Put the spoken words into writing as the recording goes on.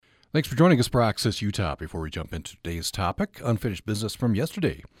Thanks for joining us for Access Utah. Before we jump into today's topic, unfinished business from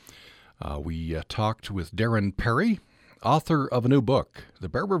yesterday. We talked with Darren Perry, author of a new book, The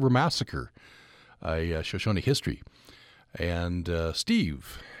Bear River Massacre, a Shoshone history. And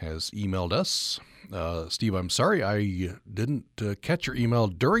Steve has emailed us. Steve, I'm sorry I didn't catch your email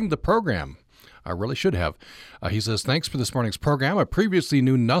during the program. I really should have. He says, thanks for this morning's program. I previously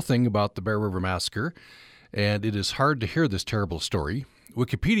knew nothing about the Bear River Massacre, and it is hard to hear this terrible story.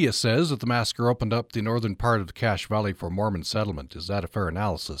 Wikipedia says that the massacre opened up the northern part of the Cache Valley for Mormon settlement. Is that a fair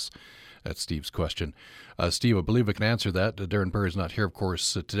analysis? That's Steve's question. Steve, I believe I can answer that. Darren Perry is not here, of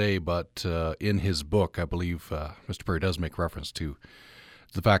course, today, but in his book, I believe Mr. Perry does make reference to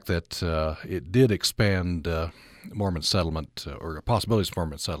the fact that it did expand Mormon settlement, or possibilities for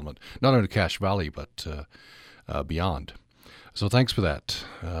Mormon settlement, not only Cache Valley, but beyond. So thanks for that.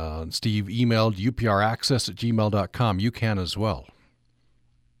 Steve emailed upraccess@gmail.com. You can as well.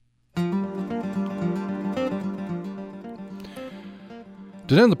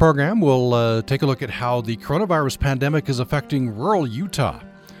 To end the program, we'll take a look at how the coronavirus pandemic is affecting rural Utah.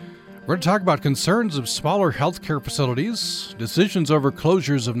 We're going to talk about concerns of smaller healthcare facilities, decisions over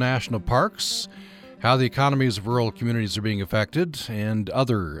closures of national parks, how the economies of rural communities are being affected, and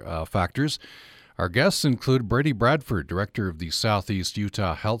other factors. Our guests include Brady Bradford, Director of the Southeast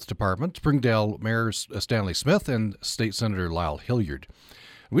Utah Health Department, Springdale Mayor Stanley Smith, and State Senator Lyle Hilliard.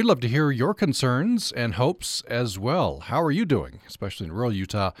 We'd love to hear your concerns and hopes as well. How are you doing, especially in rural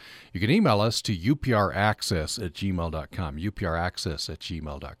Utah? You can email us to upraccess@gmail.com,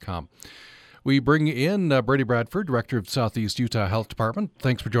 upraccess@gmail.com. We bring in Brady Bradford, Director of Southeast Utah Health Department.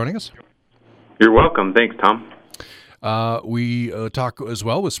 Thanks for joining us. You're welcome. Thanks, Tom. We talk as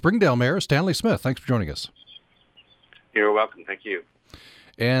well with Springdale Mayor Stanley Smith. Thanks for joining us. You're welcome. Thank you.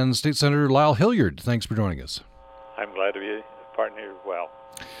 And State Senator Lyle Hilliard. Thanks for joining us. I'm glad to be a partner as well.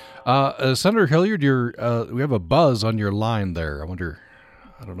 Senator Hilliard, we have a buzz on your line there. I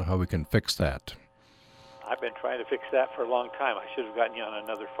don't know how we can fix that. I've been trying to fix that for a long time. I should have gotten you on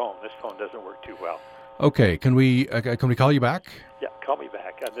another phone. This phone doesn't work too well. Okay, can we call you back? Yeah, call me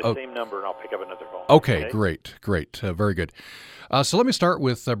back on the same number, and I'll pick up another phone. Okay? Great, very good. So let me start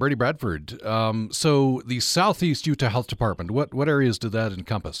with Brady Bradford. So the Southeast Utah Health Department, what areas do that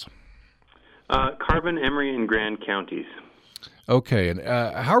encompass? Carbon, Emery, and Grand counties. Okay, and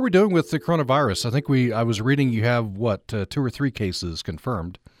how are we doing with the coronavirus? I think I was reading you have, 2 or 3 cases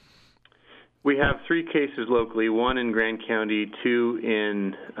confirmed? We have 3 cases locally, 1 in Grand County, 2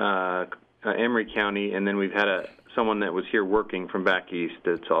 in Emery County, and then we've had someone that was here working from back east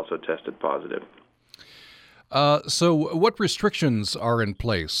that's also tested positive. So what restrictions are in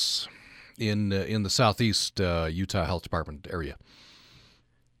place in the Southeast Utah Health Department area?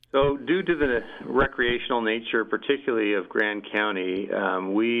 So due to the recreational nature, particularly of Grand County,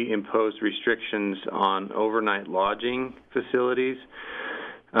 we imposed restrictions on overnight lodging facilities.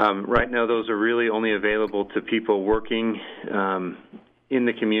 Right now, those are really only available to people working in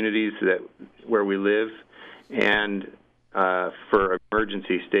the communities where we live, and for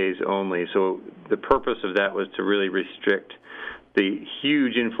emergency stays only. So the purpose of that was to really restrict the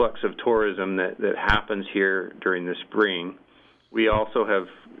huge influx of tourism that happens here during the spring. We also have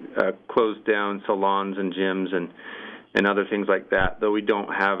closed down salons and gyms and other things like that, though we don't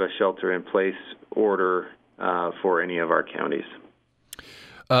have a shelter-in-place order for any of our counties.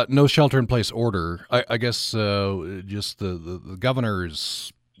 No shelter-in-place order. I guess just the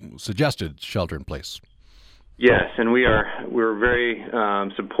governor's suggested shelter-in-place. Yes, and we're very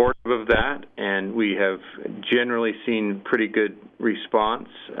supportive of that, and we have generally seen pretty good response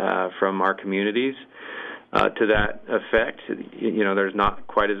from our communities to that effect. You know, there's not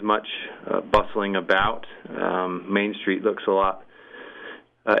quite as much bustling about. Main Street looks a lot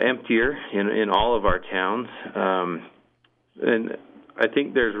emptier in all of our towns, and I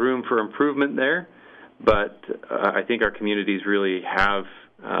think there's room for improvement there, but I think our communities really have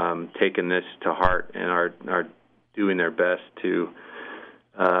taken this to heart and are doing their best to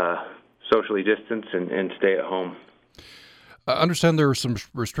socially distance and stay at home. I understand there are some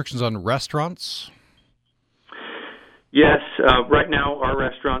restrictions on restaurants. Yes, right now our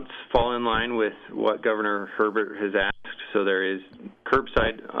restaurants fall in line with what Governor Herbert has asked. So there is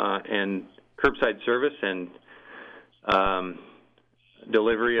curbside service and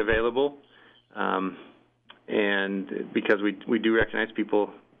delivery available, and because we do recognize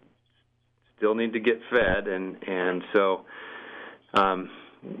people still need to get fed, and so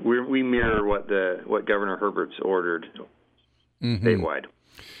we mirror what Governor Herbert's ordered statewide.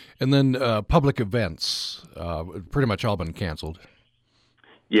 And then public events, pretty much all been canceled.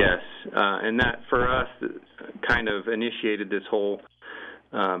 Yes, and that for us kind of initiated this whole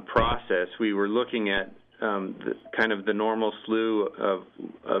process, we were looking at the normal slew of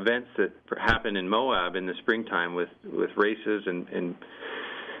events that happen in Moab in the springtime with races and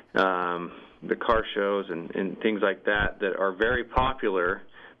the car shows and things like that are very popular,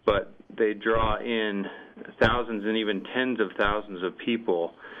 but they draw in thousands and even tens of thousands of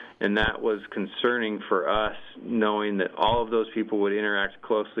people. And that was concerning for us, knowing that all of those people would interact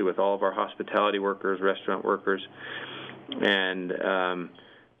closely with all of our hospitality workers, restaurant workers, and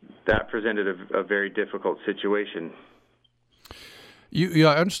that presented a very difficult situation.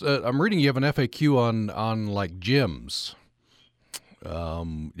 I'm reading you have an FAQ on like gyms. Are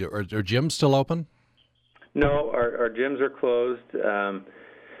gyms still open? No, our gyms are closed.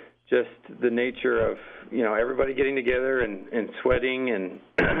 Just the nature of everybody getting together and sweating, and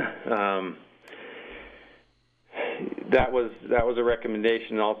that was a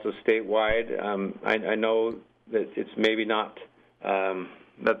recommendation also statewide. I know that it's maybe not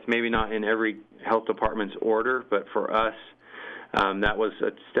that's maybe not in every health department's order, but for us, that was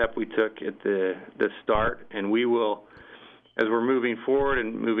a step we took at the start, and we will, as we're moving forward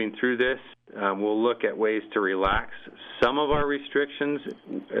and moving through this, we'll look at ways to relax some of our restrictions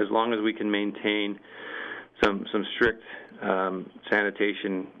as long as we can maintain some strict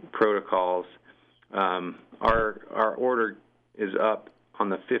sanitation protocols. Our order is up on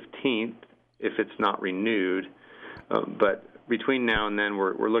the 15th if it's not renewed, but between now and then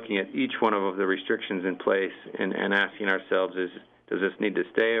we're looking at each one of the restrictions in place and asking ourselves, does this need to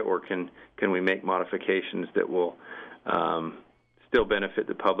stay, or can we make modifications that will still benefit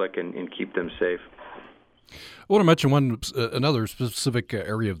the public and keep them safe? I want to mention another specific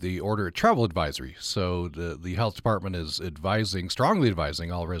area of the order, travel advisory. So the health department is strongly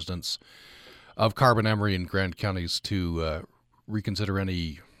advising all residents of Carbon, Emery, and Grand counties to reconsider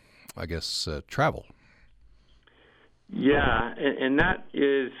any, travel. Yeah, and that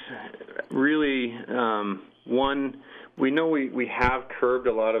is really one. We know we have curbed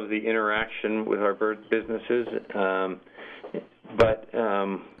a lot of the interaction with our businesses, but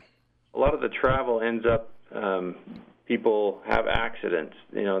a lot of the travel ends up, people have accidents.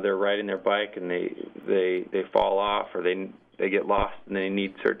 They're riding their bike and they fall off, or they get lost and they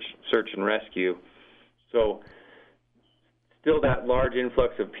need search and rescue. So still that large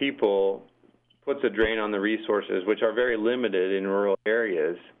influx of people puts a drain on the resources, which are very limited in rural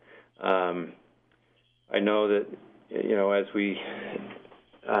areas. I know that, as we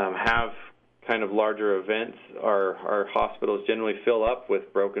have kind of larger events, our hospitals generally fill up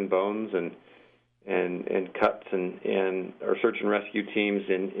with broken bones and cuts, and our search and rescue teams,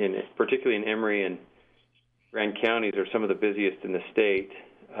 particularly in Emery and Grand counties, are some of the busiest in the state.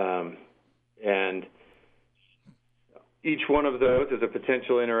 And each one of those is a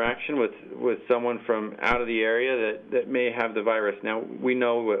potential interaction with someone from out of the area that may have the virus. Now, we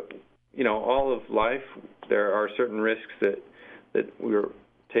know, all of life, there are certain risks that we're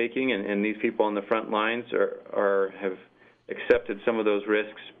taking, and these people on the front lines have accepted some of those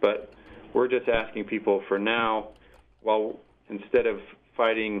risks, but we're just asking people for now, instead of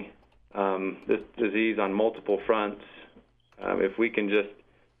fighting this disease on multiple fronts, if we can just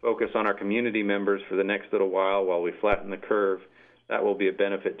focus on our community members for the next little while we flatten the curve, that will be a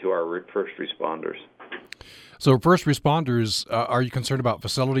benefit to our first responders. So first responders, are you concerned about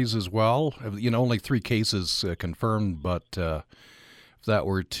facilities as well? Only 3 cases confirmed, but if that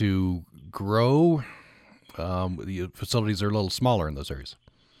were to grow, the facilities are a little smaller in those areas.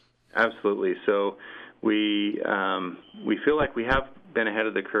 Absolutely. So we feel like we have been ahead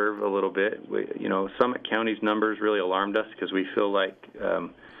of the curve a little bit. Summit County's numbers really alarmed us because we feel like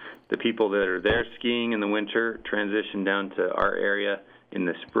the people that are there skiing in the winter transition down to our area in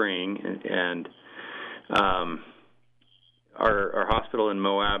the spring, and our hospital in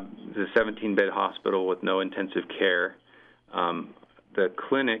Moab is a 17-bed hospital with no intensive care. The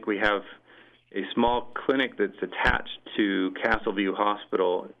clinic, we have a small clinic that's attached to Castleview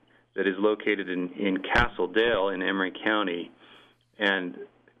Hospital that is located in Castle Dale in Emery County, and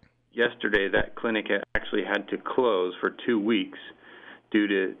yesterday that clinic actually had to close for 2 weeks due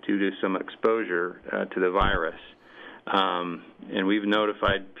to some exposure to the virus. And we've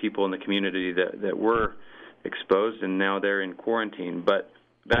notified people in the community that were exposed, and now they're in quarantine. But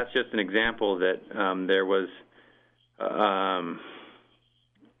that's just an example that there was, an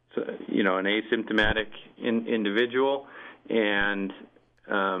asymptomatic individual, and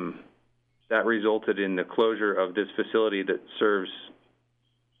that resulted in the closure of this facility that serves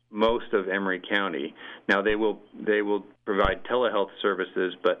most of Emery County. Now they will provide telehealth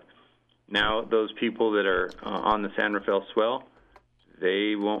services, but now those people that are on the San Rafael Swell,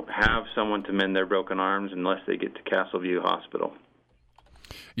 they won't have someone to mend their broken arms unless they get to Castleview Hospital.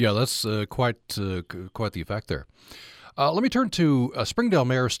 Yeah, that's quite the effect there. Let me turn to Springdale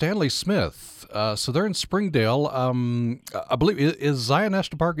Mayor Stanley Smith. So they're in Springdale. I believe is Zion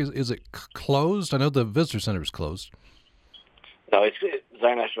National Park. Is it closed? I know the visitor center is closed. No,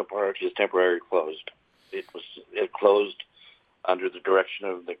 Zion National Park is temporarily closed. It closed under the direction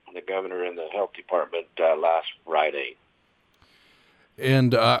of the governor and the health department last Friday.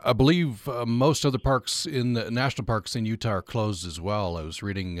 And I believe most other parks in the national parks in Utah are closed as well. I was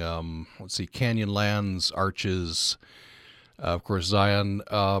reading, Canyonlands, Arches, of course, Zion.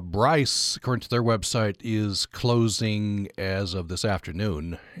 Bryce, according to their website, is closing as of this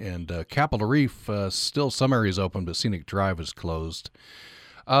afternoon. And Capitol Reef, still some areas open, but Scenic Drive is closed.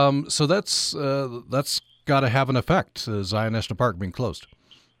 So that's got to have an effect, Zion National Park being closed.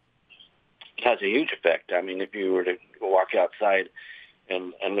 It has a huge effect. I mean, if you were to walk outside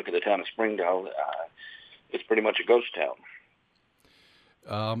and look at the town of Springdale, it's pretty much a ghost town.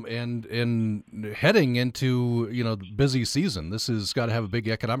 And heading into the busy season, this has got to have a big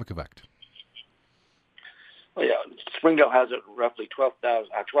economic effect. Well, yeah, Springdale has roughly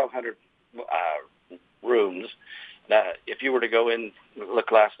 1,200 rooms. Now, if you were to go in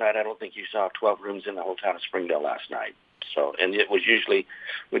look last night, I don't think you saw 12 rooms in the whole town of Springdale last night. So, and it would usually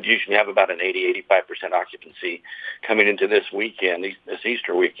have about an 80-85% occupancy. Coming into this weekend, this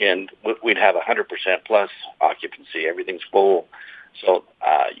Easter weekend, we'd have 100% plus occupancy. Everything's full. So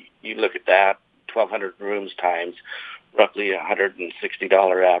you look at that, 1,200 rooms times roughly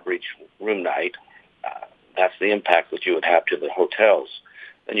 $160 average room night. That's the impact that you would have to the hotels.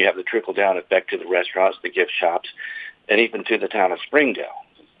 Then you have the trickle-down effect to the restaurants, the gift shops, and even to the town of Springdale.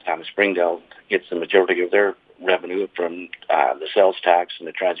 The town of Springdale gets the majority of their revenue from the sales tax and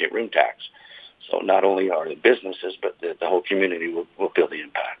the transient room tax. So not only are the businesses, but the whole community will feel the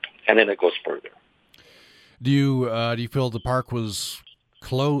impact. And then it goes further. Do you feel the park was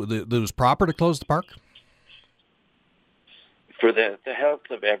closed? It was proper to close the park? For the health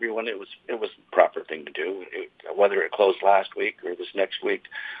of everyone, it was the proper thing to do. Whether it closed last week or this next week,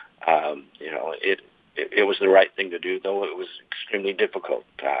 it was the right thing to do. Though it was extremely difficult.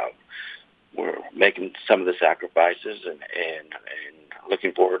 We're making some of the sacrifices and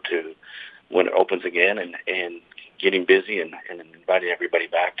looking forward to when it opens again and getting busy and inviting everybody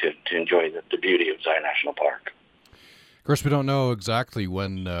back to enjoy the beauty of Zion National Park. Of course, we don't know exactly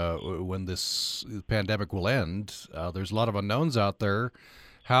when this pandemic will end. There's a lot of unknowns out there.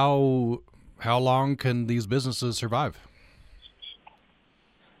 How long can these businesses survive?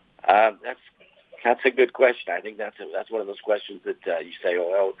 That's a good question. I think that's one of those questions that you say,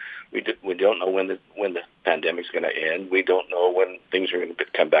 well, we don't know when the pandemic's going to end. We don't know when things are going to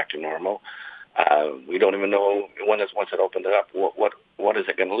come back to normal. We don't even know once it opens up, what is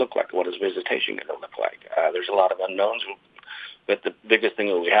it going to look like? What is visitation going to look like? There's a lot of unknowns, but the biggest thing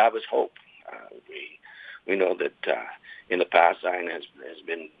that we have is hope. We know that in the past, Zion has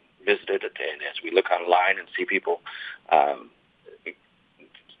been visited, and as we look online and see people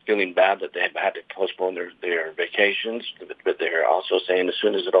feeling bad that they've had to postpone their vacations, but they're also saying as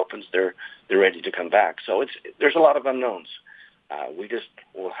soon as it opens, they're ready to come back. So there's a lot of unknowns.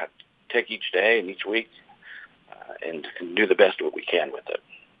 We'll have to take each day and each week and do the best of what we can with it.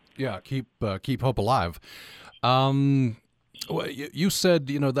 Yeah, keep hope alive. You said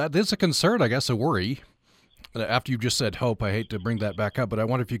that is a concern, I guess, a worry. After you just said hope, I hate to bring that back up, but I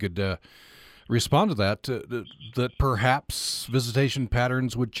wonder if you could respond to that. That perhaps visitation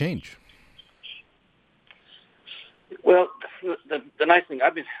patterns would change. Well, the nice thing,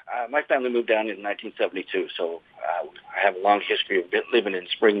 my family moved down in 1972, so I have a long history of living in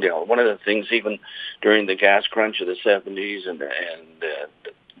Springdale. One of the things, even during the gas crunch of the 70s and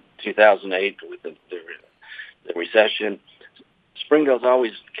 2008 with the recession, Springdale's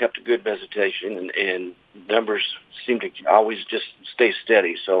always kept a good visitation, and numbers seem to always just stay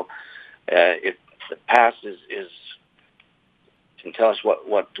steady. So if the past can tell us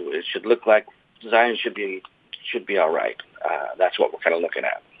what it should look like, Zion should be all right. That's what we're kind of looking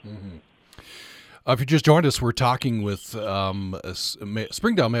at. Mm-hmm. If you just joined us, we're talking with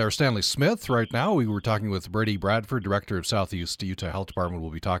Springdale Mayor Stanley Smith right now. We were talking with Brady Bradford, Director of Southeast Utah Health Department.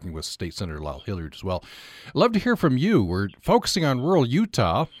 We'll be talking with State Senator Lyle Hilliard as well. I'd love to hear from you. We're focusing on rural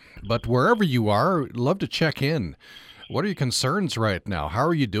Utah, but wherever you are, I'd love to check in. What are your concerns right now? How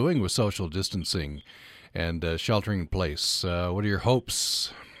are you doing with social distancing and sheltering in place? What are your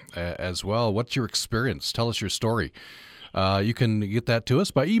hopes as well? What's your experience? Tell us your story. You can get that to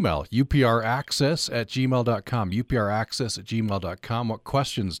us by email, upraccess@gmail.com, upraccess@gmail.com. What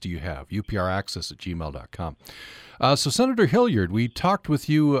questions do you have? upraccess@gmail.com. So Senator Hilliard, we talked with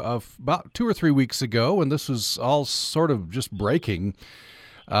you about 2 or 3 weeks ago, and this was all sort of just breaking.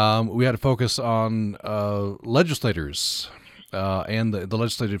 we had to focus on legislators and the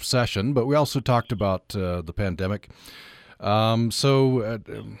legislative session, but we also talked about the pandemic. Since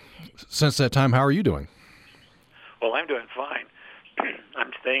that time, how are you doing? Well, I'm doing fine.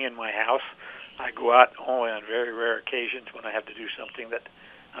 I'm staying in my house. I go out only on very rare occasions when I have to do something that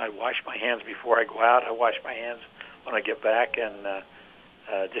I wash my hands before I go out. I wash my hands when I get back, and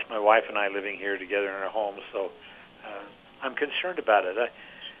just my wife and I living here together in our home. So I'm concerned about it.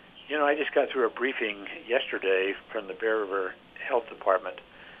 I just got through a briefing yesterday from the Bear River Health Department,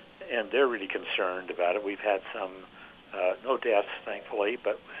 and they're really concerned about it. We've had some, no deaths, thankfully,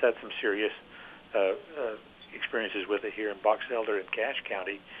 but we've had some serious experiences with it here in Box Elder and Cache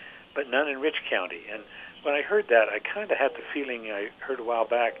County, but none in Rich County. And when I heard that, I kind of had the feeling I heard a while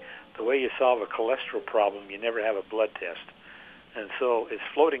back, the way you solve a cholesterol problem, you never have a blood test. And so it's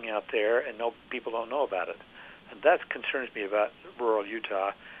floating out there, and people don't know about it. And that concerns me about rural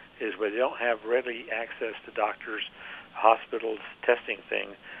Utah, is where they don't have readily access to doctors, hospitals, testing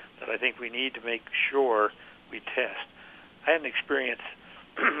things, that I think we need to make sure we test. I had an experience,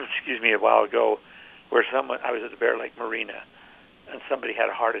 a while ago, where I was at the Bear Lake Marina, and somebody had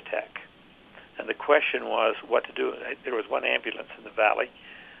a heart attack. And the question was what to do. There was one ambulance in the valley,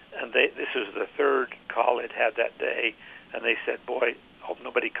 and this was the third call it had that day, and they said, boy, hope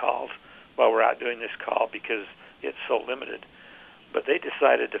nobody calls while we're out doing this call because it's so limited. But they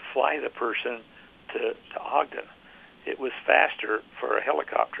decided to fly the person to Ogden. It was faster for a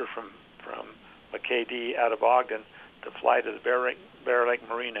helicopter from McKD out of Ogden to fly to the Bear Lake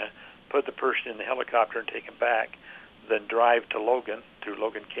Marina, put the person in the helicopter and take him back, then drive to Logan, through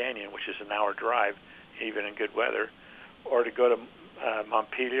Logan Canyon, which is an hour drive, even in good weather, or to go to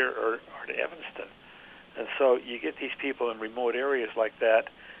Montpelier or to Evanston. And so you get these people in remote areas like that,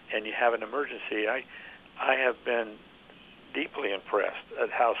 and you have an emergency. I have been deeply impressed at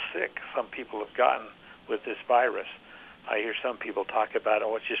how sick some people have gotten with this virus. I hear some people talk about,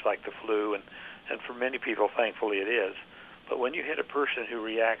 it's just like the flu, and for many people, thankfully, it is. But when you hit a person who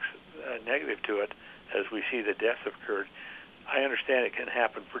reacts negative to it, as we see the deaths have occurred, I understand it can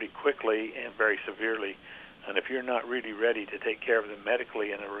happen pretty quickly and very severely. And if you're not really ready to take care of them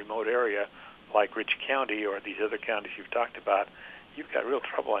medically in a remote area like Rich County or these other counties you've talked about, you've got real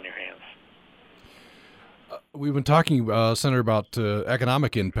trouble on your hands. We've been talking, Senator, about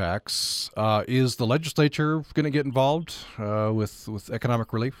economic impacts. Is the legislature going to get involved with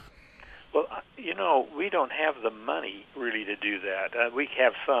economic relief? Well, we don't have the money really to do that. We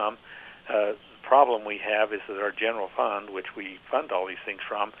have some. The problem we have is that our general fund, which we fund all these things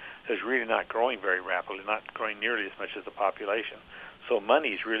from, is really not growing very rapidly, not growing nearly as much as the population. So money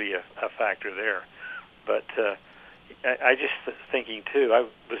is really a factor there. But I just thinking, too, I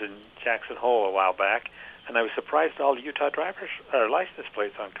was in Jackson Hole a while back, and I was surprised at all the Utah drivers' license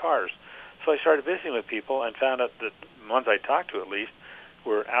plates on cars. So I started visiting with people and found out that the ones I talked to, at least,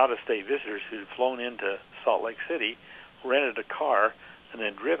 were out-of-state visitors who'd flown into Salt Lake City, rented a car, and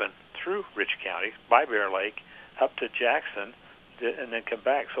then driven through Rich County, by Bear Lake, up to Jackson, and then come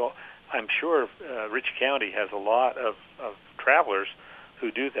back. So I'm sure Rich County has a lot of travelers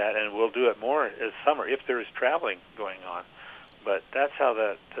who do that, and will do it more this summer if there is traveling going on. But that's how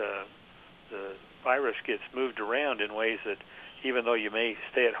the virus gets moved around in ways that even though you may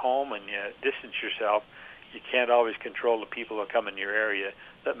stay at home and distance yourself, you can't always control the people who come in your area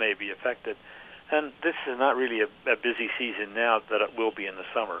that may be affected. And this is not really a busy season now that it will be in the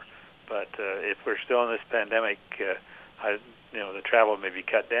summer. But if we're still in this pandemic, the travel may be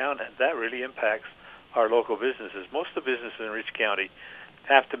cut down, and that really impacts our local businesses. Most of the businesses in Rich County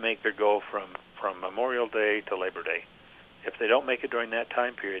have to make their go from Memorial Day to Labor Day. If they don't make it during that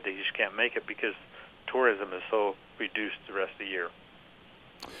time period, they just can't make it because tourism is so reduced the rest of the year.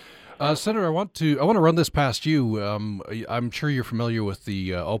 Senator, I want to run this past you. I'm sure you're familiar with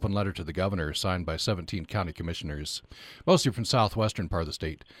the open letter to the governor signed by 17 county commissioners, mostly from southwestern part of the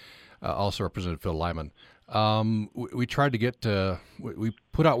state, also Representative Phil Lyman. We tried to get we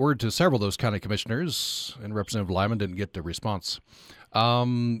put out word to several of those county commissioners, and Representative Lyman didn't get the response.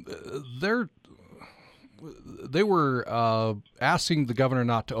 They were asking the governor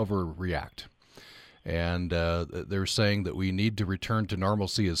not to overreact. And they're saying that we need to return to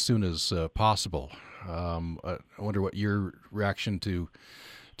normalcy as soon as possible. I wonder what your reaction to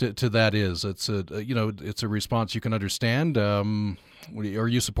that is. It's a response you can understand. Are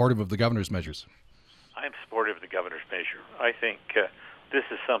you supportive of the governor's measures? I'm supportive of the governor's measure. I think this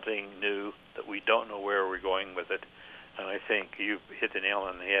is something new that we don't know where we're going with it, and I think you've hit the nail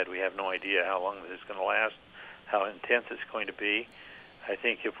on the head. We have no idea how long this is going to last, how intense it's going to be. I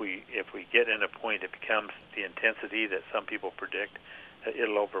think if we get in a point it becomes the intensity that some people predict,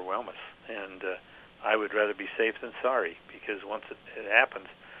 it'll overwhelm us. And I would rather be safe than sorry, because once it happens,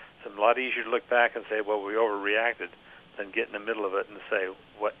 it's a lot easier to look back and say, well, we overreacted, than get in the middle of it and say,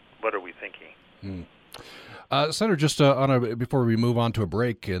 what are we thinking? Senator, just before we move on to a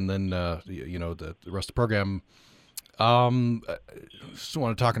break and then the rest of the program, just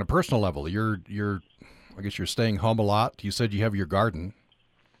want to talk on a personal level. I guess you're staying home a lot. You said you have your garden.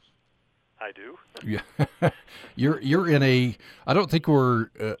 I do. Yeah, you're in a. I don't think we're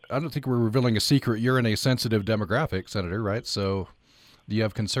revealing a secret. You're in a sensitive demographic, Senator, right? So, do you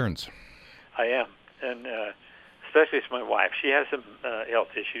have concerns? I am, and especially it's my wife. She has some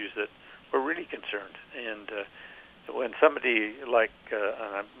health issues that we're really concerned. And when somebody like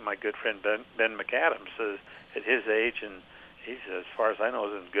my good friend Ben McAdams says at his age, and he's, as far as I know,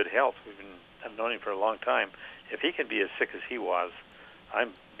 is in good health. I've known him for a long time. If he can be as sick as he was,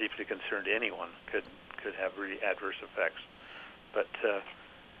 I'm deeply concerned anyone could have really adverse effects. But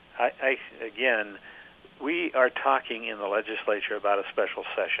again, we are talking in the legislature about a special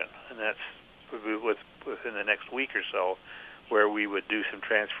session, and that's within the next week or so, where we would do some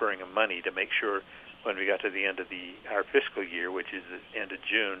transferring of money to make sure when we got to the end of our fiscal year, which is the end of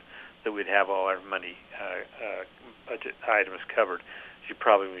June, that we'd have all our money budget items covered. As you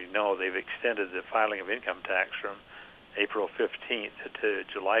probably know, they've extended the filing of income tax from April 15th to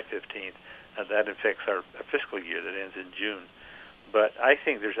July 15th, and that affects our fiscal year that ends in June. But I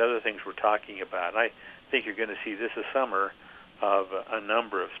think there's other things we're talking about. I think you're going to see this summer of a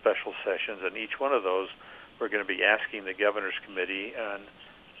number of special sessions, and each one of those we're going to be asking the Governor's Committee on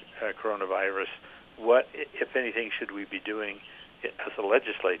coronavirus, what, if anything, should we be doing as a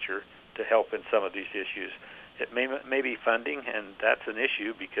legislature to help in some of these issues. It may be funding, and that's an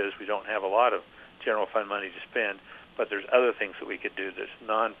issue because we don't have a lot of general fund money to spend, but there's other things that we could do that's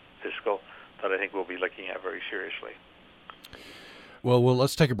non-fiscal that I think we'll be looking at very seriously. Well,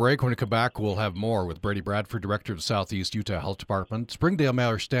 let's take a break. When we come back, we'll have more with Brady Bradford, Director of the Southeast Utah Health Department, Springdale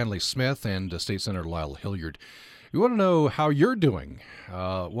Mayor Stanley Smith, and State Senator Lyle Hilliard. We want to know how you're doing.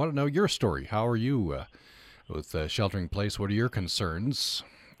 Want to know your story. How are you with sheltering in place? What are your concerns?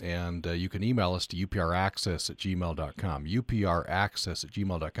 And you can email us to upraccess@gmail.com,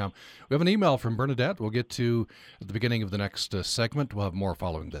 upraccess@gmail.com. We have an email from Bernadette we'll get to at the beginning of the next segment. We'll have more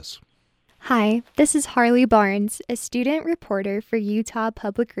following this. Hi, this is Harley Barnes, a student reporter for Utah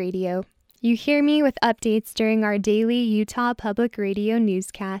Public Radio. You hear me with updates during our daily Utah Public Radio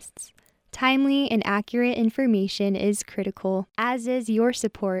newscasts. Timely and accurate information is critical, as is your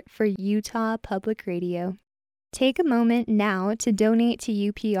support for Utah Public Radio. Take a moment now to donate to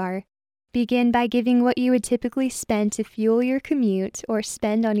UPR. Begin by giving what you would typically spend to fuel your commute or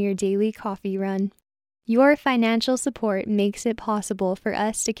spend on your daily coffee run. Your financial support makes it possible for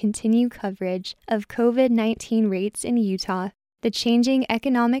us to continue coverage of COVID-19 rates in Utah, the changing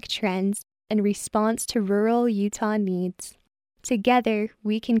economic trends, and response to rural Utah needs. Together,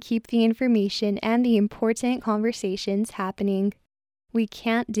 we can keep the information and the important conversations happening. We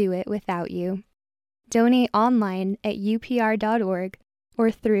can't do it without you. Donate online at upr.org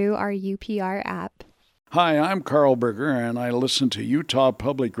or through our UPR app. Hi, I'm Carl Berger, and I listen to Utah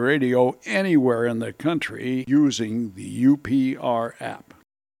Public Radio anywhere in the country using the UPR app.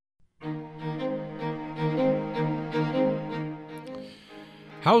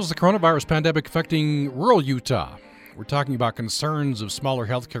 How's the coronavirus pandemic affecting rural Utah? We're talking about concerns of smaller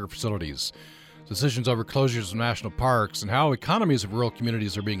healthcare facilities, decisions over closures of national parks, and how economies of rural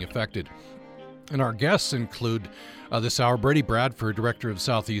communities are being affected. And our guests include this hour Brady Bradford, Director of the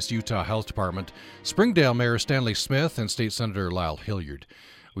Southeast Utah Health Department, Springdale Mayor Stanley Smith, and State Senator Lyle Hilliard.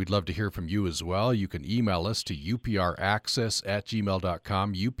 We'd love to hear from you as well. You can email us to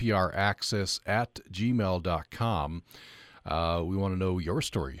upraccess@gmail.com, upraccess@gmail.com. We want to know your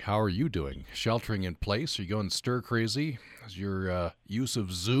story. How are you doing? Sheltering in place? Are you going stir crazy? Has your use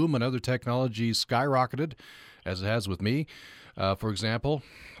of Zoom and other technology skyrocketed, as it has with me, for example?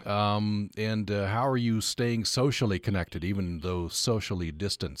 And how are you staying socially connected, even though socially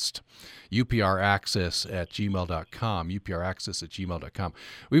distanced? upraccess@gmail.com, upraccess@gmail.com.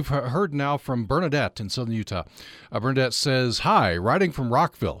 We've heard now from Bernadette in southern Utah. Bernadette says, "Hi, writing from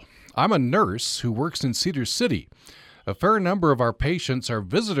Rockville. I'm a nurse who works in Cedar City. A fair number of our patients are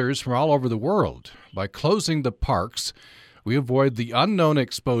visitors from all over the world. By closing the parks, we avoid the unknown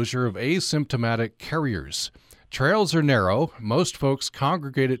exposure of asymptomatic carriers. Trails are narrow. Most folks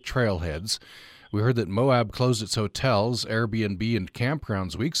congregate at trailheads. We heard that Moab closed its hotels, Airbnb, and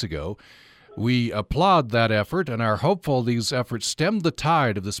campgrounds weeks ago. We applaud that effort and are hopeful these efforts stem the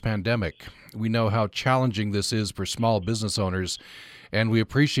tide of this pandemic. We know how challenging this is for small business owners, and we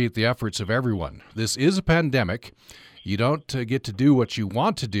appreciate the efforts of everyone. This is a pandemic. You don't get to do what you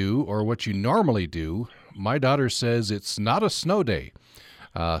want to do or what you normally do. My daughter says it's not a snow day,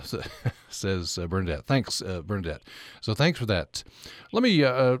 says Bernadette. Thanks, Bernadette. So thanks for that. Let me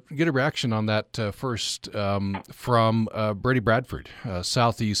get a reaction on that first from Brady Bradford,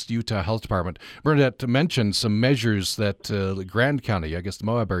 Southeast Utah Health Department. Bernadette mentioned some measures that Grand County, I guess the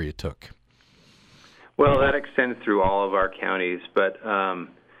Moab area, took. Well, that extends through all of our counties, but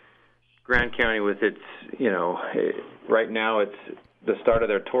Grand County with its, right now it's the start of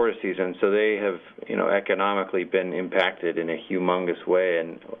their tourist season, so they have, economically been impacted in a humongous way,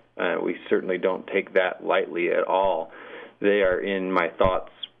 and we certainly don't take that lightly at all. They are in my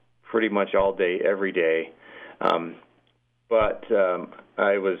thoughts pretty much all day, every day. But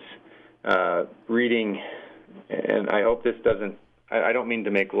I was reading, and I hope this doesn't, I don't mean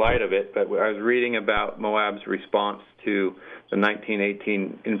to make light of it, but I was reading about Moab's response to the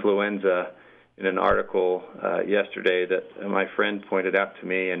 1918 influenza in an article yesterday that my friend pointed out to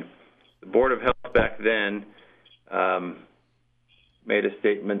me. And the Board of Health back then made a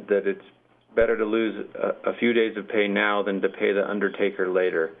statement that it's better to lose a few days of pay now than to pay the undertaker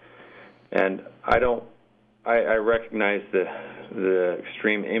later. And I recognize the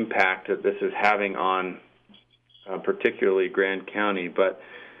extreme impact that this is having on particularly Grand County, but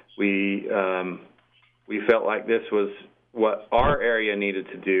we felt like this was what our area needed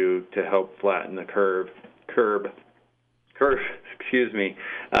to do to help flatten the curve,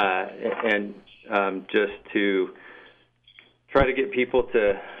 and just to try to get people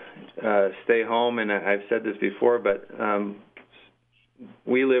to stay home. And I've said this before, but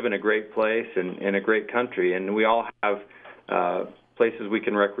we live in a great place and in a great country, and we all have places we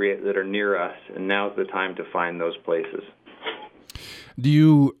can recreate that are near us, and now's the time to find those places. Do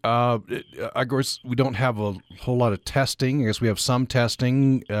you, of course, we don't have a whole lot of testing. I guess we have some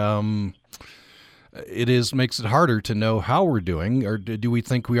testing. It makes it harder to know how we're doing, or do we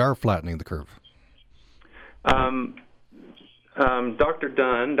think we are flattening the curve?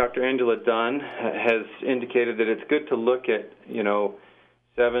 Dr. Angela Dunn has indicated that it's good to look at,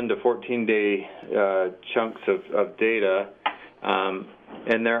 7 to 14 day chunks of data.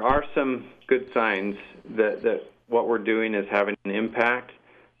 And there are some good signs that what we're doing is having an impact.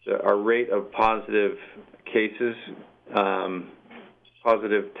 Our rate of positive cases,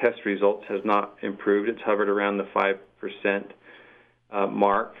 positive test results has not improved. It's hovered around the 5%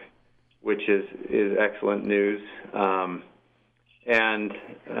 mark, which is excellent news. And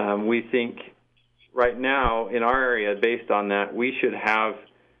we think right now in our area, based on that, we should have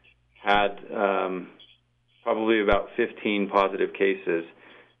had probably about 15 positive cases,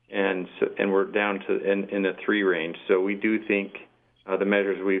 and we're down to in the 3 range. So we do think the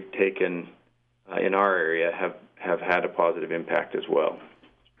measures we've taken in our area have had a positive impact as well.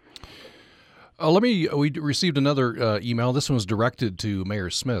 We received another email. This one was directed to Mayor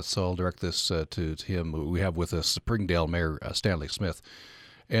Smith, so I'll direct this to him. We have with us Springdale Mayor Stanley Smith,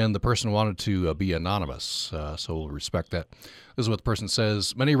 and the person wanted to be anonymous, so we'll respect that. This is what the person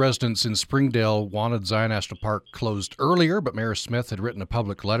says. Many residents in Springdale wanted Zion National Park closed earlier, but Mayor Smith had written a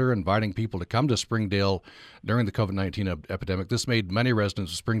public letter inviting people to come to Springdale during the COVID-19 epidemic. This made many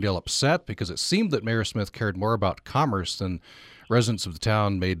residents of Springdale upset because it seemed that Mayor Smith cared more about commerce than residents of the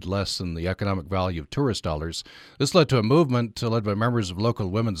town made less than the economic value of tourist dollars. This led to a movement led by members of local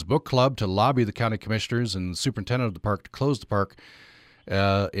women's book club to lobby the county commissioners and the superintendent of the park to close the park.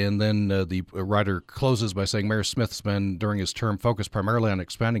 And then the writer closes by saying Mayor Smith's been, during his term, focused primarily on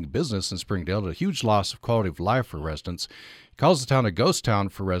expanding business in Springdale at a huge loss of quality of life for residents. He calls the town a ghost town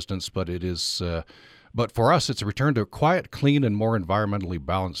for residents, but but for us, it's a return to a quiet, clean, and more environmentally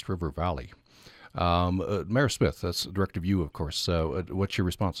balanced river valley. Mayor Smith, that's directed of you, of course. What's your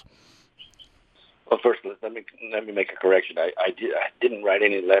response? Well, first, let me make a correction. I didn't write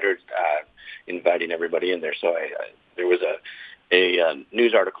any letters inviting everybody in there. So there was a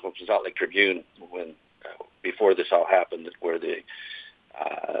news article from Salt Lake Tribune when before this all happened, where the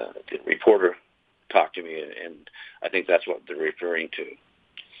reporter talked to me, and I think that's what they're referring to.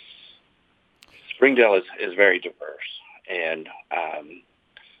 Springdale is very diverse, and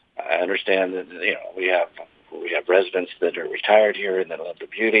I understand that we have residents that are retired here and that love the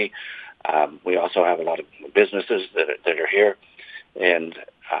beauty. We also have a lot of businesses that are here, and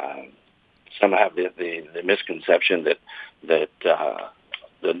some have the misconception that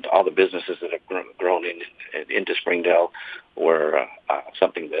all the businesses that have grown into Springdale were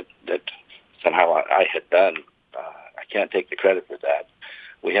something that somehow I had done. I can't take the credit for that.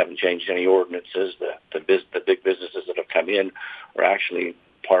 We haven't changed any ordinances. The big businesses that have come in are actually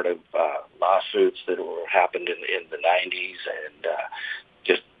part of lawsuits that happened in the 90s, and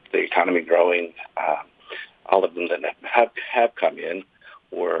just the economy growing. all of them that have come in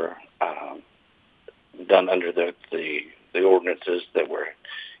were done under the ordinances that were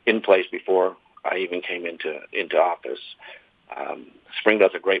in place before I even came into office.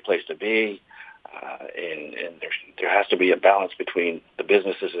 Springdale's a great place to be, and there has to be a balance between the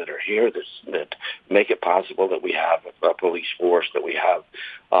businesses that are here that make it possible that we have a police force, that we have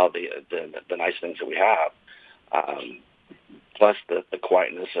all the nice things that we have, plus the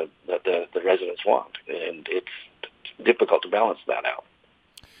quietness that the residents want, and it's difficult to balance that out.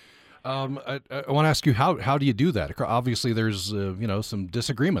 I want to ask you, how do you do that? Obviously, there's some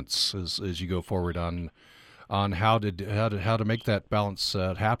disagreements as you go forward on how to make that balance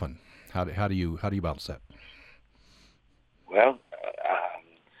happen. How do you balance that? Well,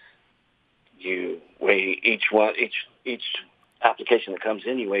 you weigh each application that comes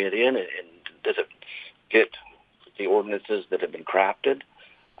in. You weigh it in, and does it get the ordinances that have been crafted,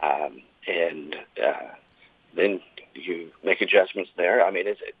 and then you make adjustments there. I mean,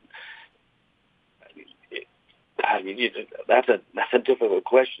 that's a difficult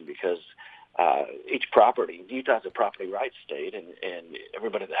question because each property, Utah's a property rights state, and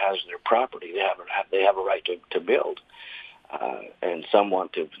everybody that has their property, they have a right to build, and some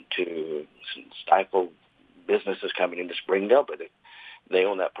want to stifle businesses coming into Springdale, but if they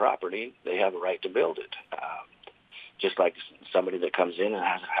own that property, they have a right to build it. Just like somebody that comes in and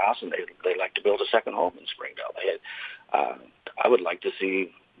has a house and they like to build a second home in Springdale. I would like to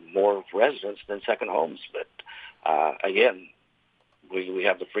see more residents than second homes, but again, we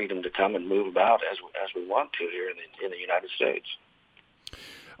have the freedom to come and move about as we want to here in the United States.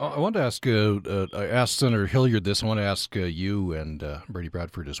 I wanted to ask, I asked Senator Hilliard this. I want to ask you and Brady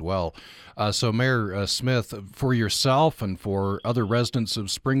Bradford as well. So Mayor Smith, for yourself and for other residents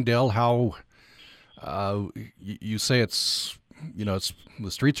of Springdale, how you say it's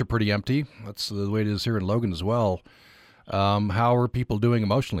the streets are pretty empty. That's the way it is here in Logan as well. How are people doing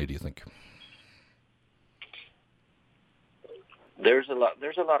emotionally, do you think? There's a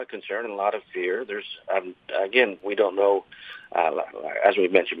lot of concern and a lot of fear. There's again, we don't know, as we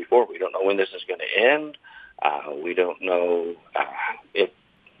mentioned before, we don't know when this is going to end. We don't know if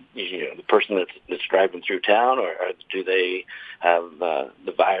the person that's driving through town, or do they have the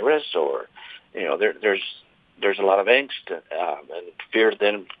virus, or there's a lot of angst and fear.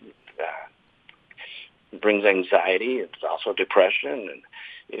 Then brings anxiety. It's also depression, and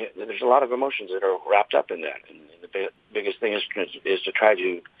there's a lot of emotions that are wrapped up in that. And the biggest thing is to try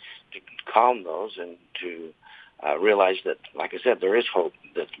to calm those and to realize that, like I said, there is hope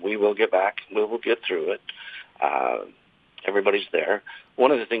that we will get back. We will get through it. Everybody's there.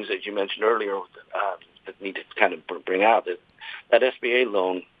 One of the things that you mentioned earlier that need to kind of bring out that SBA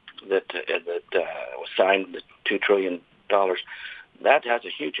loan that was signed, the $2 trillion. That has a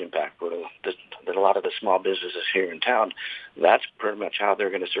huge impact for a lot of the small businesses here in town. That's pretty much how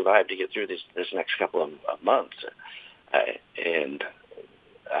they're going to survive to get through this next couple of months. And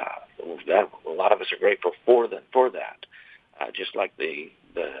a lot of us are grateful for that, just like the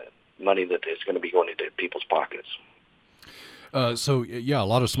money that is going to be going into people's pockets. So, a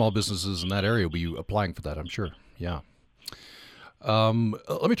lot of small businesses in that area will be applying for that, I'm sure. Yeah.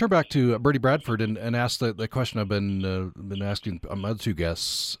 Let me turn back to Brady Bradford and ask the question I've been asking my other two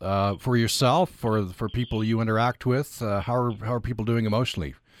guests. For yourself, for people you interact with, how are people doing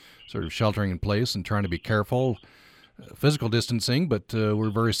emotionally? Sort of sheltering in place and trying to be careful, physical distancing, but we're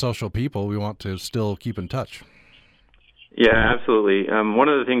very social people. We want to still keep in touch. Yeah, absolutely. One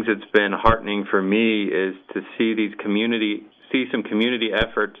of the things that's been heartening for me is to see some community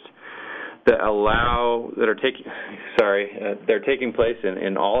efforts they're taking place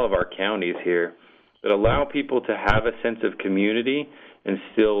in all of our counties here, that allow people to have a sense of community and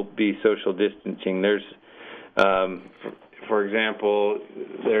still be social distancing. There's, for example,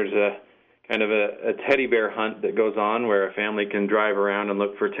 there's a kind of a teddy bear hunt that goes on where a family can drive around and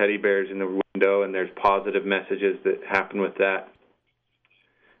look for teddy bears in the window, and there's positive messages that happen with that.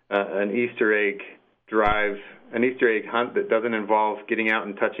 An Easter egg hunt that doesn't involve getting out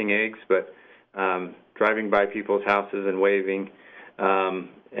and touching eggs, but driving by people's houses and waving.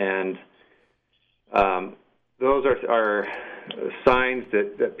 Those are signs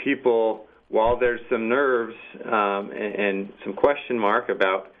that people, while there's some nerves and some question mark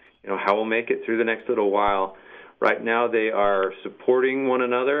about how we'll make it through the next little while, right now they are supporting one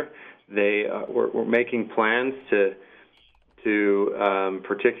another. We're making plans to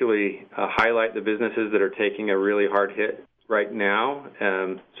particularly highlight the businesses that are taking a really hard hit right now,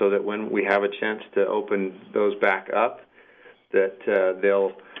 so that when we have a chance to open those back up, that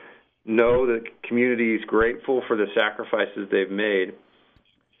they'll know that the community is grateful for the sacrifices they've made.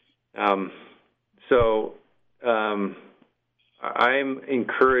 So I'm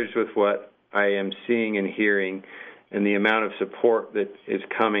encouraged with what I am seeing and hearing and the amount of support that is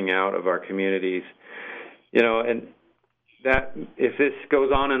coming out of our communities. And that if this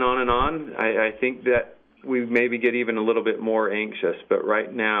goes on and on and on, I think that we maybe get even a little bit more anxious. But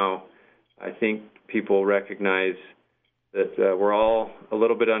right now, I think people recognize that we're all a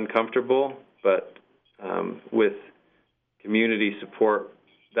little bit uncomfortable, but with community support,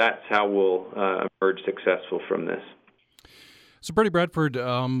 that's how we'll emerge successful from this. So, Brady Bradford,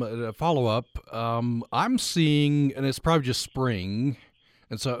 follow-up. I'm seeing, and it's probably just spring,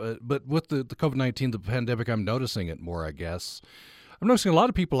 and so, but with the COVID-19, the pandemic, I'm noticing it more, I guess. I'm noticing a lot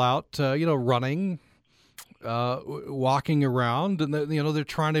of people out, running, walking around, and they're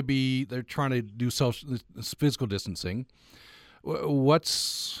trying to do physical distancing.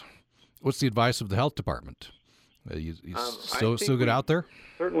 What's the advice of the health department? You still get out there?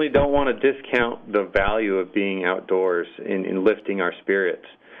 Certainly don't want to discount the value of being outdoors in lifting our spirits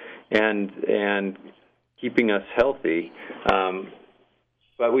and keeping us healthy.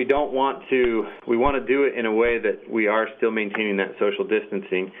 But we don't want to. We want to do it in a way that we are still maintaining that social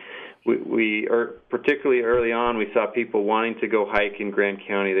distancing. We are particularly early on. We saw people wanting to go hike in Grand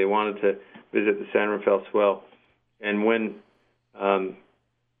County. They wanted to visit the San Rafael Swell, and when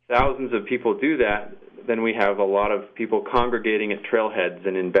thousands of people do that, then we have a lot of people congregating at trailheads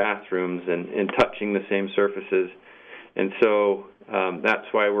and in bathrooms and touching the same surfaces. And so that's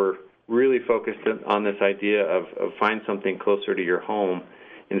why we're really focused on this idea of find something closer to your home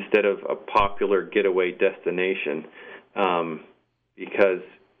instead of a popular getaway destination, because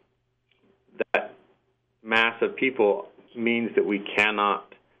that mass of people means that we cannot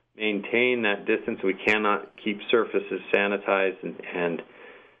maintain that distance. We cannot keep surfaces sanitized, and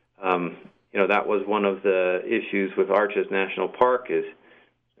that was one of the issues with Arches National Park is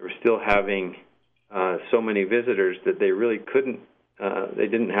they were still having so many visitors that they really couldn't, they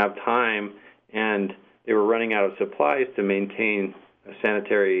didn't have time, and they were running out of supplies to maintain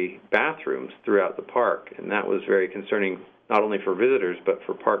sanitary bathrooms throughout the park, and that was very concerning not only for visitors but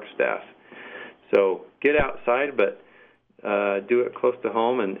for park staff. So get outside, but do it close to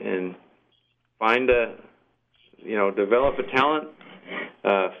home and find develop a talent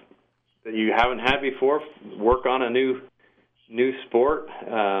that you haven't had before. Work on a new sport.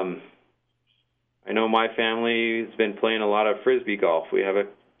 I know my family has been playing a lot of Frisbee golf. We have a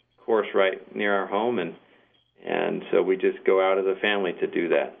course right near our home, and so we just go out as a family to do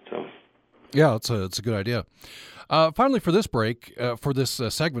that. So, yeah, it's a good idea. Finally, for this break, for this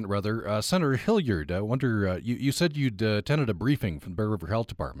segment, rather, Senator Hilliard, I wonder, you said you'd attended a briefing from the Bear River Health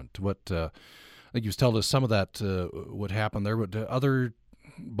Department. What I think you was telling us some of that what happened there. But other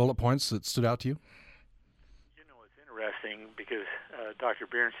bullet points that stood out to you? It's interesting because Dr.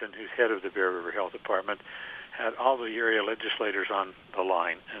 Berenson, who's head of the Bear River Health Department, had all the area legislators on the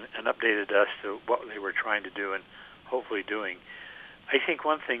line and updated us to what they were trying to do and hopefully doing. I think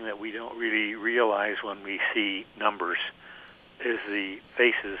one thing that we don't really realize when we see numbers is the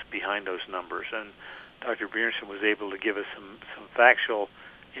faces behind those numbers. And Dr. Berenson was able to give us some factual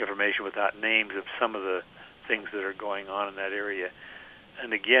information without names of some of the things that are going on in that area.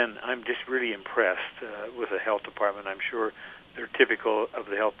 And again, I'm just really impressed with the health department. I'm sure they're typical of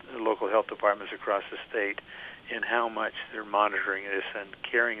the local health departments across the state in how much they're monitoring this and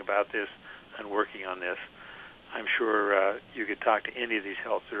caring about this and working on this. I'm sure you could talk to any of these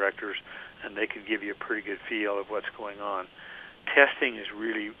health directors, and they could give you a pretty good feel of what's going on. Testing is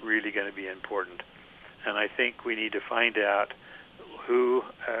really, really going to be important, and I think we need to find out who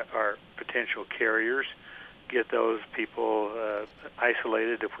are potential carriers, get those people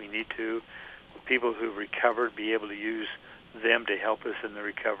isolated if we need to, people who've recovered, be able to use them to help us in the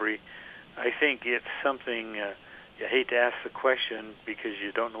recovery. I think it's something... You hate to ask the question because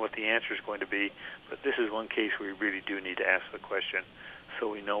you don't know what the answer is going to be, but this is one case where we really do need to ask the question so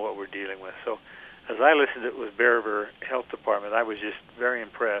we know what we're dealing with. So as I listened to it with Bear River Health Department, I was just very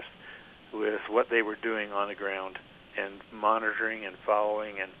impressed with what they were doing on the ground and monitoring and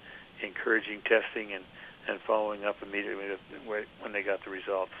following and encouraging testing and following up immediately when they got the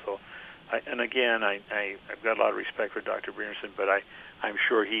results. So, I've got a lot of respect for Dr. Berenson, but I'm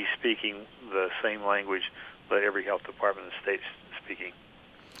sure he's speaking the same language that every health department in the state's speaking.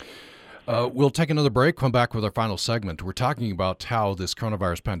 We'll take another break, come back with our final segment. We're talking about how this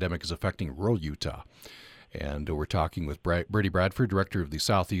coronavirus pandemic is affecting rural Utah. And we're talking with Brady Bradford, Director of the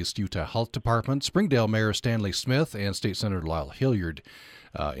Southeast Utah Health Department, Springdale Mayor Stanley Smith, and State Senator Lyle Hilliard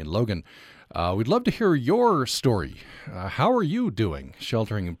in Logan. We'd love to hear your story. How are you doing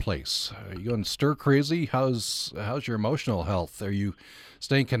sheltering in place? Are you going stir crazy? How's your emotional health? Are you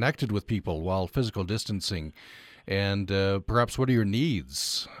staying connected with people while physical distancing? And perhaps what are your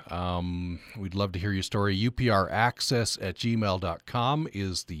needs? We'd love to hear your story. upraccess@gmail.com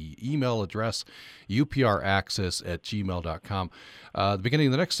is the email address, upraccess@gmail.com. At the beginning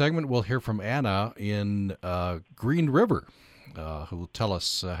of the next segment, we'll hear from Anna in Green River, who will tell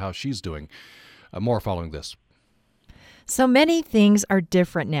us how she's doing. More following this. So many things are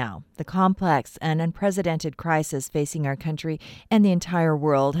different now. The complex and unprecedented crisis facing our country and the entire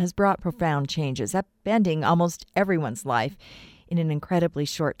world has brought profound changes, upending almost everyone's life in an incredibly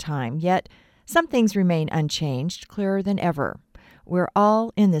short time. Yet, some things remain unchanged, clearer than ever. We're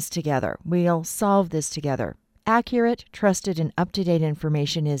all in this together. We'll solve this together. Accurate, trusted, and up-to-date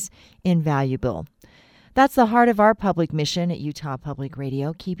information is invaluable. That's the heart of our public mission at Utah Public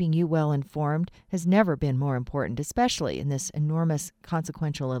Radio. Keeping you well informed has never been more important, especially in this enormous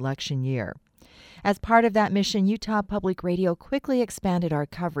consequential election year. As part of that mission, Utah Public Radio quickly expanded our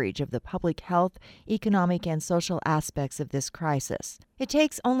coverage of the public health, economic, and social aspects of this crisis. It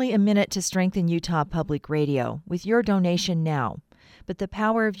takes only a minute to strengthen Utah Public Radio with your donation now. But the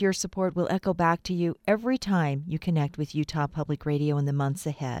power of your support will echo back to you every time you connect with Utah Public Radio in the months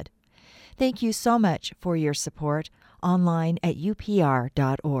ahead. Thank you so much for your support online at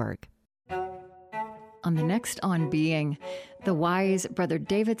upr.org. On the next On Being, the wise Brother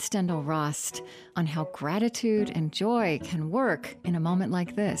David Stendal-Rost on how gratitude and joy can work in a moment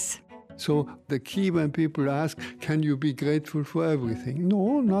like this. So the key when people ask, can you be grateful for everything?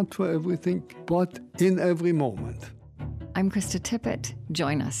 No, not for everything, but in every moment. I'm Krista Tippett.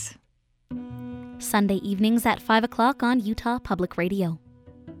 Join us. Sunday evenings at 5 o'clock on Utah Public Radio.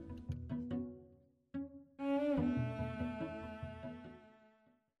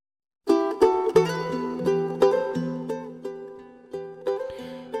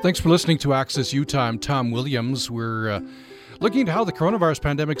 Thanks for listening to Access Utah. I'm Tom Williams. We're looking at how the coronavirus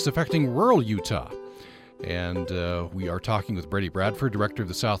pandemic is affecting rural Utah. And we are talking with Brady Bradford, Director of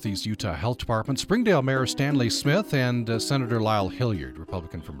the Southeast Utah Health Department, Springdale Mayor Stanley Smith, and Senator Lyle Hilliard,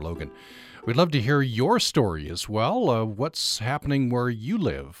 Republican from Logan. We'd love to hear your story as well. What's happening where you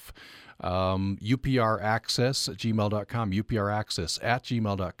live? upraccess@gmail.com,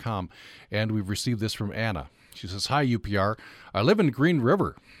 upraccess@gmail.com. And we've received this from Anna. She says, "Hi, UPR. I live in Green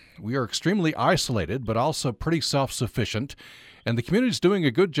River. We are extremely isolated, but also pretty self-sufficient, and the community is doing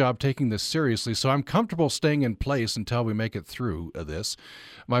a good job taking this seriously, so I'm comfortable staying in place until we make it through this.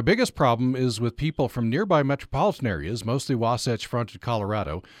 My biggest problem is with people from nearby metropolitan areas, mostly Wasatch-fronted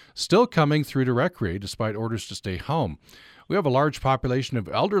Colorado, still coming through to recreate despite orders to stay home. We have a large population of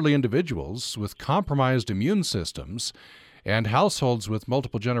elderly individuals with compromised immune systems and households with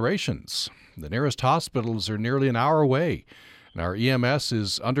multiple generations. The nearest hospitals are nearly an hour away, and our EMS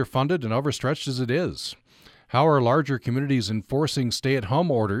is underfunded and overstretched as it is. How are larger communities enforcing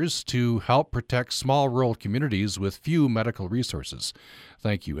stay-at-home orders to help protect small rural communities with few medical resources?"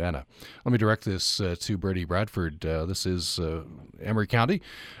 Thank you, Anna. Let me direct this to Brady Bradford. This is Emery County.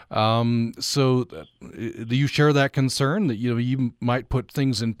 So do you share that concern that you might put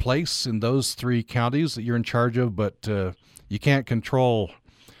things in place in those three counties that you're in charge of, but you can't control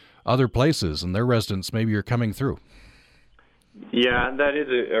other places and their residents maybe are coming through? Yeah, that is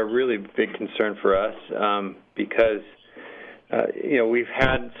a really big concern for us because, we've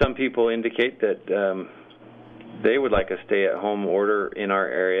had some people indicate that they would like a stay-at-home order in our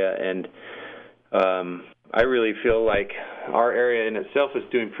area, and I really feel like our area in itself is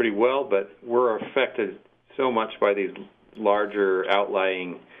doing pretty well, but we're affected so much by these larger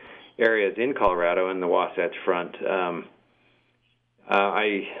outlying areas in Colorado and the Wasatch Front.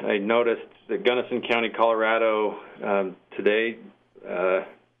 I noticed that Gunnison County, Colorado, today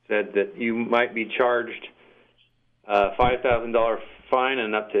said that you might be charged a $5,000 fine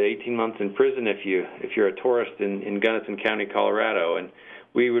and up to 18 months in prison if you're a tourist in Gunnison County, Colorado. And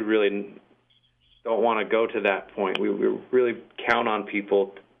we would really don't want to go to that point. We really count on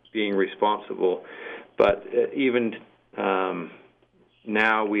people being responsible. But even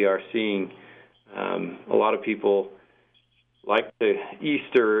now we are seeing a lot of people like the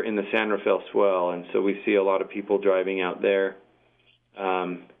Easter in the San Rafael Swell, and so we see a lot of people driving out there.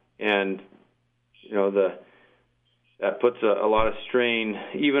 That puts a lot of strain,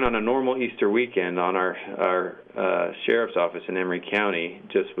 even on a normal Easter weekend, on our sheriff's office in Emery County,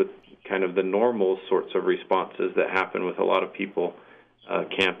 just with kind of the normal sorts of responses that happen with a lot of people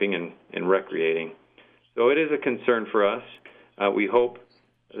camping and recreating. So it is a concern for us. We hope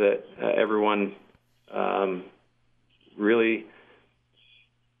that everyone really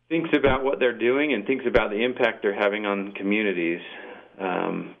thinks about what they're doing and thinks about the impact they're having on communities,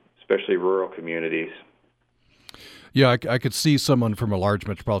 especially rural communities. Yeah, I could see someone from a large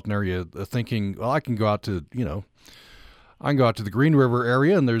metropolitan area thinking, well, I can go out to, I can go out to the Green River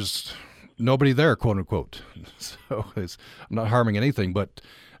area and there's nobody there, quote unquote. So I'm not harming anything, but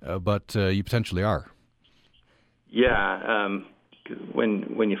you potentially are. Yeah,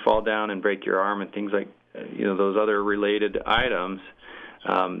 when you fall down and break your arm and things like, those other related items,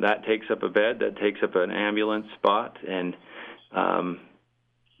 that takes up a bed, that takes up an ambulance spot, and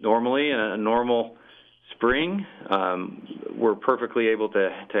normally in a normal spring, we're perfectly able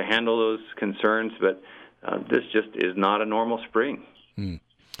to handle those concerns, but this just is not a normal spring.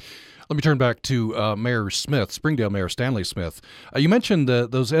 Let me turn back to Mayor Smith, Springdale Mayor Stanley Smith. You mentioned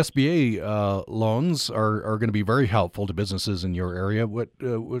those SBA loans are going to be very helpful to businesses in your area.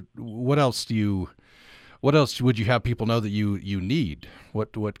 What else would you have people know that you need?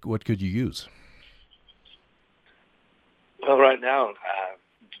 What could you use? Well, right now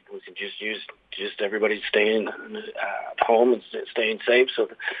we can just use everybody staying at home and staying safe, so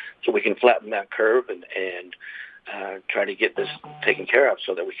we can flatten that curve and try to get this taken care of,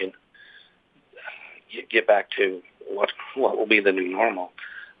 so that we can get back to what will be the new normal.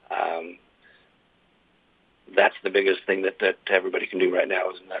 That's the biggest thing that everybody can do right now,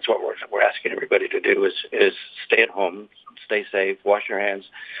 and that's what we're asking everybody to do is stay at home, stay safe, wash your hands,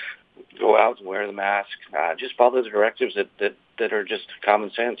 go out and wear the mask, just follow the directives that are just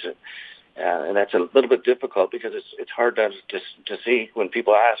common sense. And that's a little bit difficult because it's hard to see when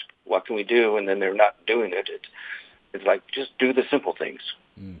people ask, what can we do, and then they're not doing it. It's like, just do the simple things.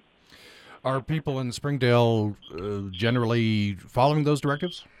 Are people in Springdale generally following those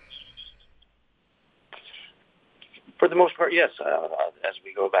directives? For the most part, yes. As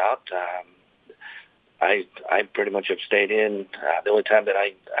we go about, I pretty much have stayed in. The only time that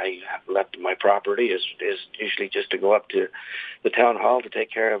I have left my property is usually just to go up to the town hall to take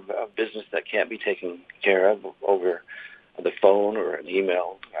care of business that can't be taken care of over the phone or an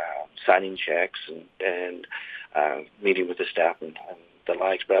email, signing checks and meeting with the staff and the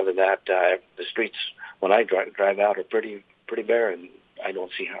likes. But other than that, the streets when I drive out are pretty bare, and I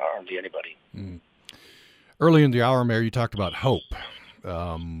don't see hardly anybody. Early in the hour, Mayor, you talked about hope,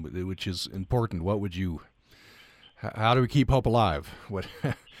 which is important. How do we keep hope alive?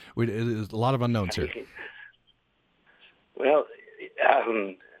 There's a lot of unknowns here. Well,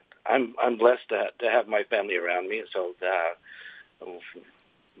 I'm blessed to have my family around me, so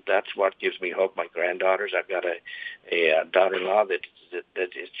that's what gives me hope. My granddaughters, I've got a daughter-in-law that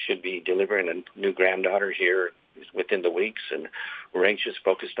should be delivering a new granddaughter here within the weeks, and we're anxious,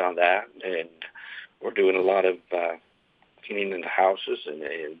 focused on that, and we're doing a lot of cleaning in the houses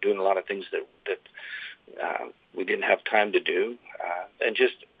and doing a lot of things that we didn't have time to do, and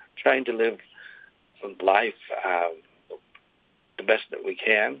just trying to live life the best that we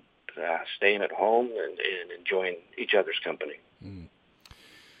can, staying at home and enjoying each other's company.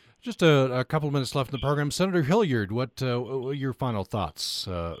 Just a couple of minutes left in the program. Senator Hilliard, what are your final thoughts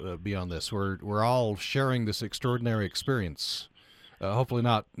beyond this? We're all sharing this extraordinary experience. Hopefully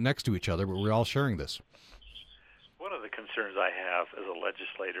not next to each other, but we're all sharing this. One of the concerns I have as a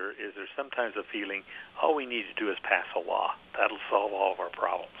legislator is there's sometimes a feeling all we need to do is pass a law. That'll solve all of our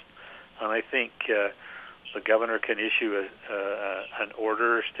problems. And I think the governor can issue an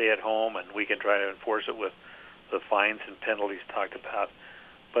order, stay at home, and we can try to enforce it with the fines and penalties talked about.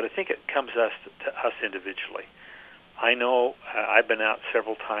 But I think it comes to us individually. I know I've been out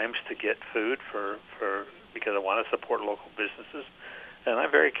several times to get food because I want to support local businesses. And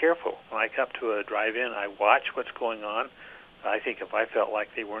I'm very careful. When I come to a drive-in, I watch what's going on. I think if I felt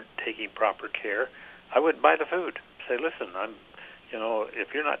like they weren't taking proper care, I wouldn't buy the food. Say, listen,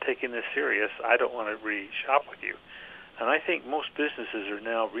 if you're not taking this serious, I don't want to really shop with you. And I think most businesses are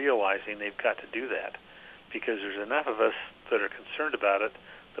now realizing they've got to do that because there's enough of us that are concerned about it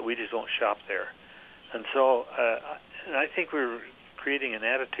that we just don't shop there. And so I think we're creating an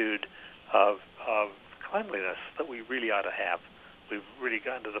attitude of cleanliness that we really ought to have. We've really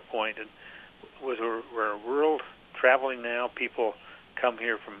gotten to the point, and we're a world traveling now. People come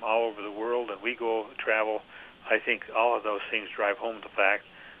here from all over the world, and we go travel. I think all of those things drive home the fact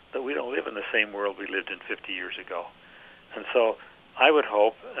that we don't live in the same world we lived in 50 years ago. And so I would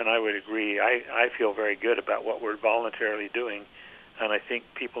hope, and I would agree, I feel very good about what we're voluntarily doing, and I think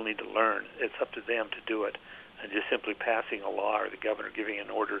people need to learn. It's up to them to do it, and just simply passing a law or the governor giving an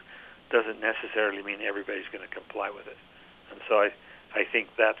order doesn't necessarily mean everybody's going to comply with it. And so I think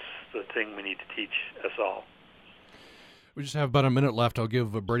that's the thing we need to teach us all. We just have about a minute left. I'll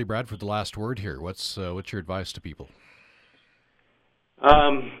give Brady Bradford the last word here. What's your advice to people?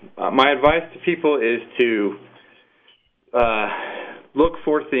 My advice to people is to look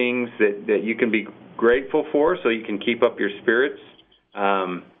for things that you can be grateful for so you can keep up your spirits.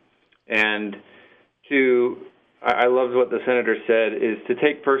 And I loved what the senator said, is to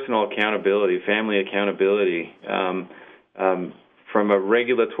take personal accountability, family accountability. From a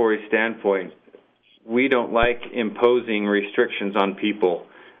regulatory standpoint, we don't like imposing restrictions on people.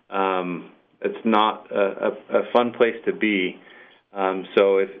 It's not a fun place to be.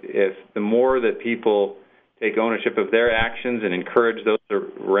 So if the more that people take ownership of their actions and encourage those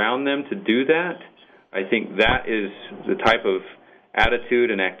around them to do that, I think that is the type of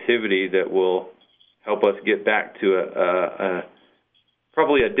attitude and activity that will help us get back to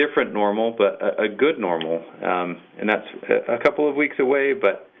probably a different normal, but a good normal. And that's a couple of weeks away,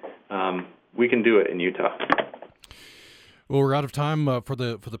 but we can do it in Utah. Well, we're out of time for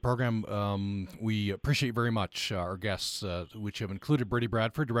the program. We appreciate very much our guests, which have included Brady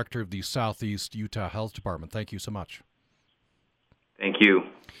Bradford, Director of the Southeast Utah Health Department. Thank you so much. Thank you.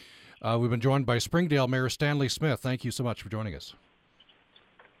 We've been joined by Springdale Mayor Stanley Smith. Thank you so much for joining us.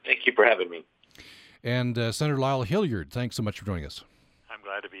 Thank you for having me. And Senator Lyle Hilliard, thanks so much for joining us. I'm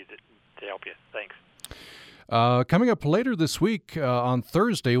glad to be to help you. Thanks. Coming up later this week, on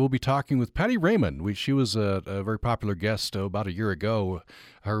Thursday, we'll be talking with Patty Raymond. She was a very popular guest about a year ago.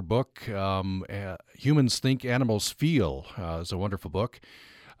 Her book, Humans Think, Animals Feel, is a wonderful book.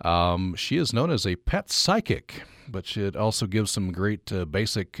 She is known as a pet psychic, but she also gives some great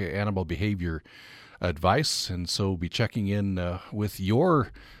basic animal behavior advice. And so we'll be checking in with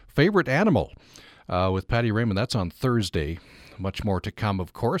your favorite animal with Patty Raymond. That's on Thursday. Much more to come,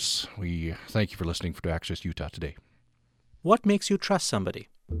 of course. We thank you for listening to Access Utah today. What makes you trust somebody?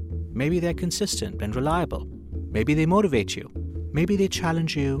 Maybe they're consistent and reliable. Maybe they motivate you. Maybe they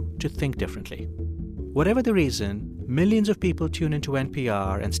challenge you to think differently. Whatever the reason, millions of people tune into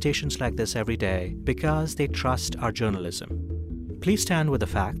NPR and stations like this every day because they trust our journalism. Please stand with the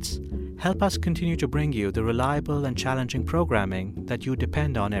facts. Help us continue to bring you the reliable and challenging programming that you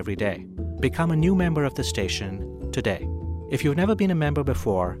depend on every day. Become a new member of the station today. If you've never been a member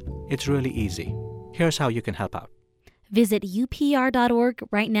before, it's really easy. Here's how you can help out. Visit upr.org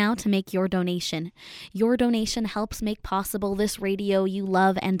right now to make your donation. Your donation helps make possible this radio you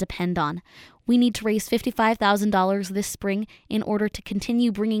love and depend on. We need to raise $55,000 this spring in order to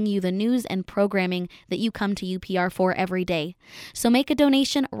continue bringing you the news and programming that you come to UPR for every day. So make a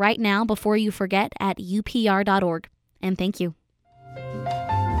donation right now before you forget at upr.org. And thank you.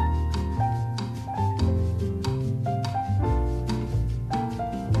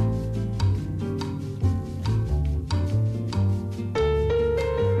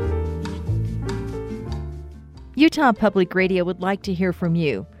 Utah Public Radio would like to hear from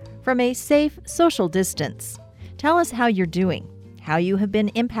you from a safe social distance. Tell us how you're doing, how you have been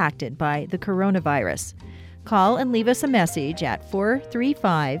impacted by the coronavirus. Call and leave us a message at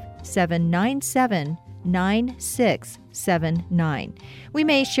 435-797-9679. We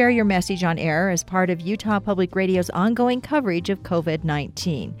may share your message on air as part of Utah Public Radio's ongoing coverage of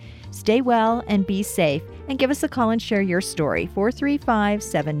COVID-19. Stay well and be safe, and give us a call and share your story,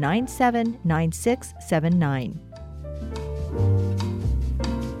 435-797-9679.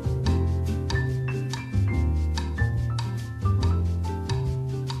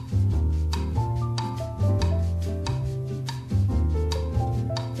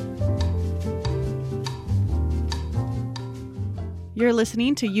 You're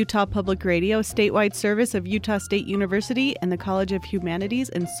listening to Utah Public Radio, statewide service of Utah State University and the College of Humanities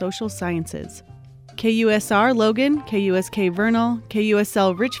and Social Sciences. KUSR Logan, KUSK Vernal,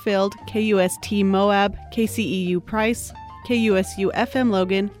 KUSL Richfield, KUST Moab, KCEU Price, KUSU FM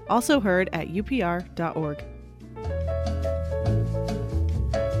Logan, also heard at upr.org.